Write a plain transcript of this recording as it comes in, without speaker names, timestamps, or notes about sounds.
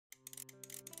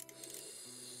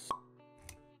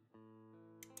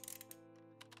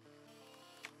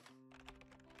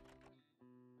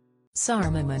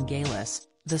Sarma Mangalis,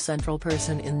 the central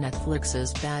person in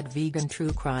Netflix's Bad Vegan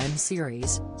true crime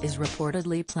series, is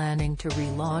reportedly planning to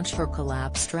relaunch her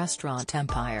collapsed restaurant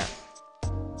empire.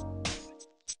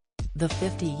 The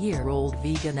 50-year-old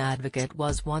vegan advocate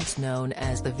was once known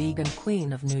as the Vegan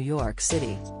Queen of New York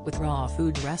City, with raw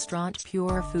food restaurant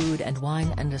Pure Food and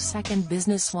Wine and a second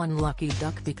business One Lucky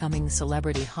Duck becoming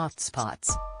celebrity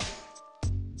hotspots.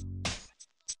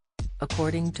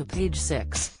 According to Page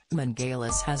 6,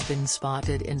 Mangalis has been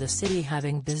spotted in the city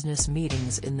having business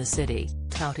meetings in the city,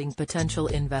 touting potential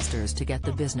investors to get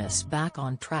the business back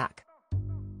on track.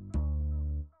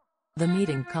 The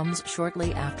meeting comes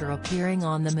shortly after appearing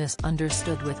on the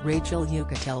Misunderstood with Rachel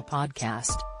Yucatel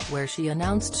podcast, where she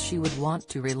announced she would want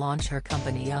to relaunch her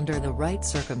company under the right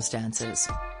circumstances.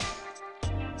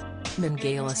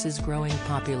 Mangalis's growing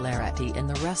popularity in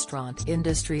the restaurant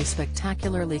industry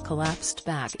spectacularly collapsed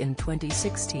back in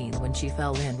 2016 when she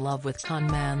fell in love with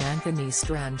conman Anthony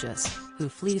Stranges, who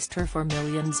fleeced her for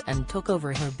millions and took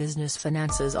over her business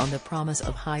finances on the promise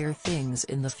of higher things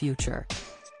in the future.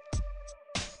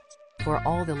 For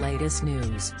all the latest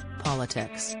news,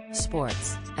 politics,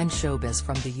 sports, and showbiz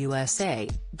from the USA,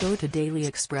 go to Daily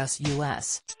Express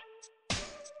US.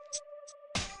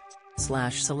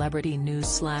 /celebrity news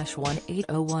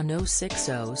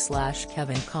 /1801060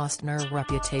 Kevin Costner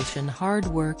reputation hard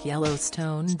work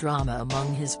Yellowstone drama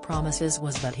Among his promises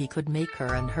was that he could make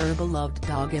her and her beloved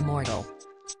dog immortal.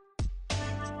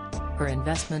 Her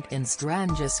investment in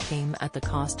Stranges came at the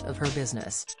cost of her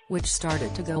business, which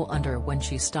started to go under when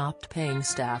she stopped paying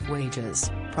staff wages,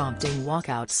 prompting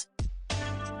walkouts.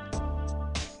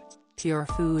 Pure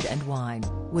Food and Wine,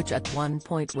 which at one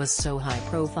point was so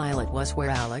high-profile it was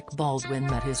where Alec Baldwin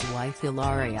met his wife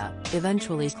Hilaria,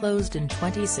 eventually closed in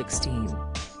 2016.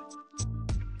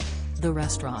 The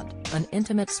restaurant, an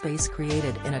intimate space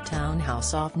created in a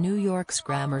townhouse off New York's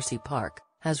Gramercy Park,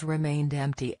 has remained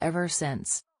empty ever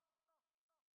since.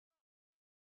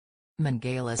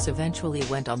 Mangalis eventually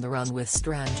went on the run with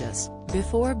Stranges,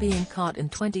 before being caught in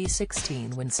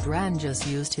 2016 when Stranges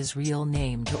used his real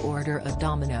name to order a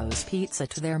Domino's pizza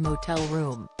to their motel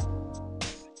room.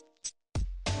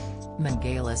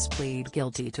 Mangalis pleaded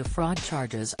guilty to fraud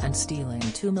charges and stealing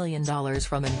 $2 million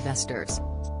from investors.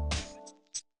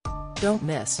 Don't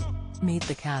miss. Meet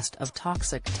the cast of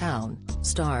Toxic Town,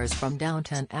 stars from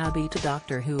Downton Abbey to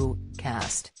Doctor Who,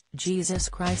 cast, Jesus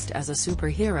Christ as a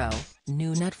superhero,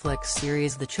 new Netflix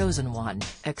series The Chosen One,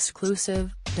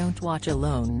 exclusive, don't watch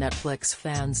alone. Netflix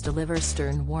fans deliver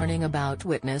stern warning about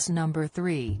witness number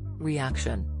 3,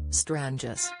 reaction.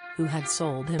 Stranges, who had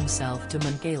sold himself to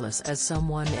Mangalis as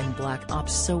someone in black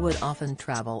ops so would often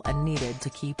travel and needed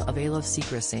to keep a veil of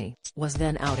secrecy, was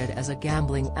then outed as a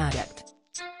gambling addict.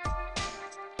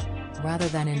 Rather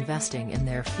than investing in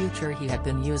their future, he had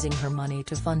been using her money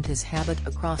to fund his habit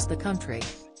across the country.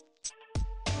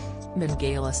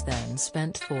 Mangalis then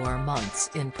spent 4 months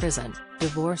in prison,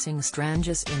 divorcing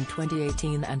Stranges in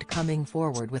 2018 and coming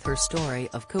forward with her story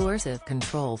of coercive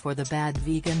control for the Bad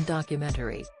Vegan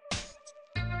documentary.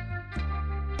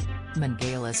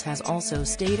 Mangalis has also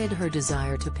stated her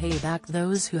desire to pay back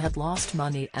those who had lost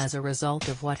money as a result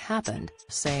of what happened,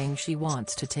 saying she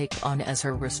wants to take on as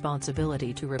her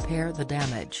responsibility to repair the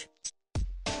damage.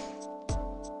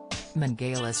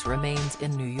 Mangalis remains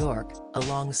in New York,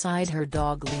 alongside her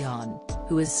dog Leon,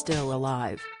 who is still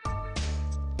alive.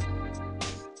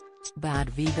 Bad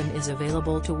Vegan is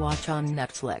available to watch on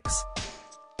Netflix.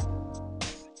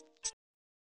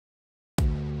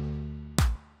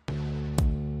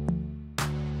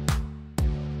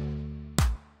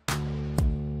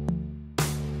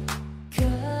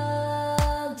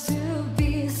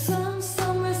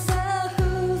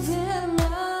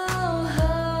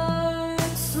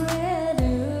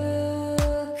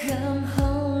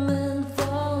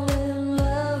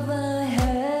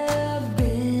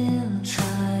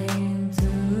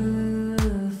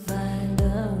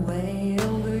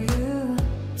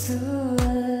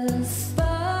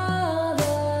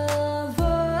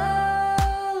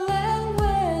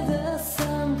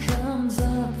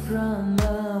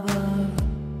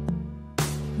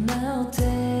 Now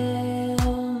take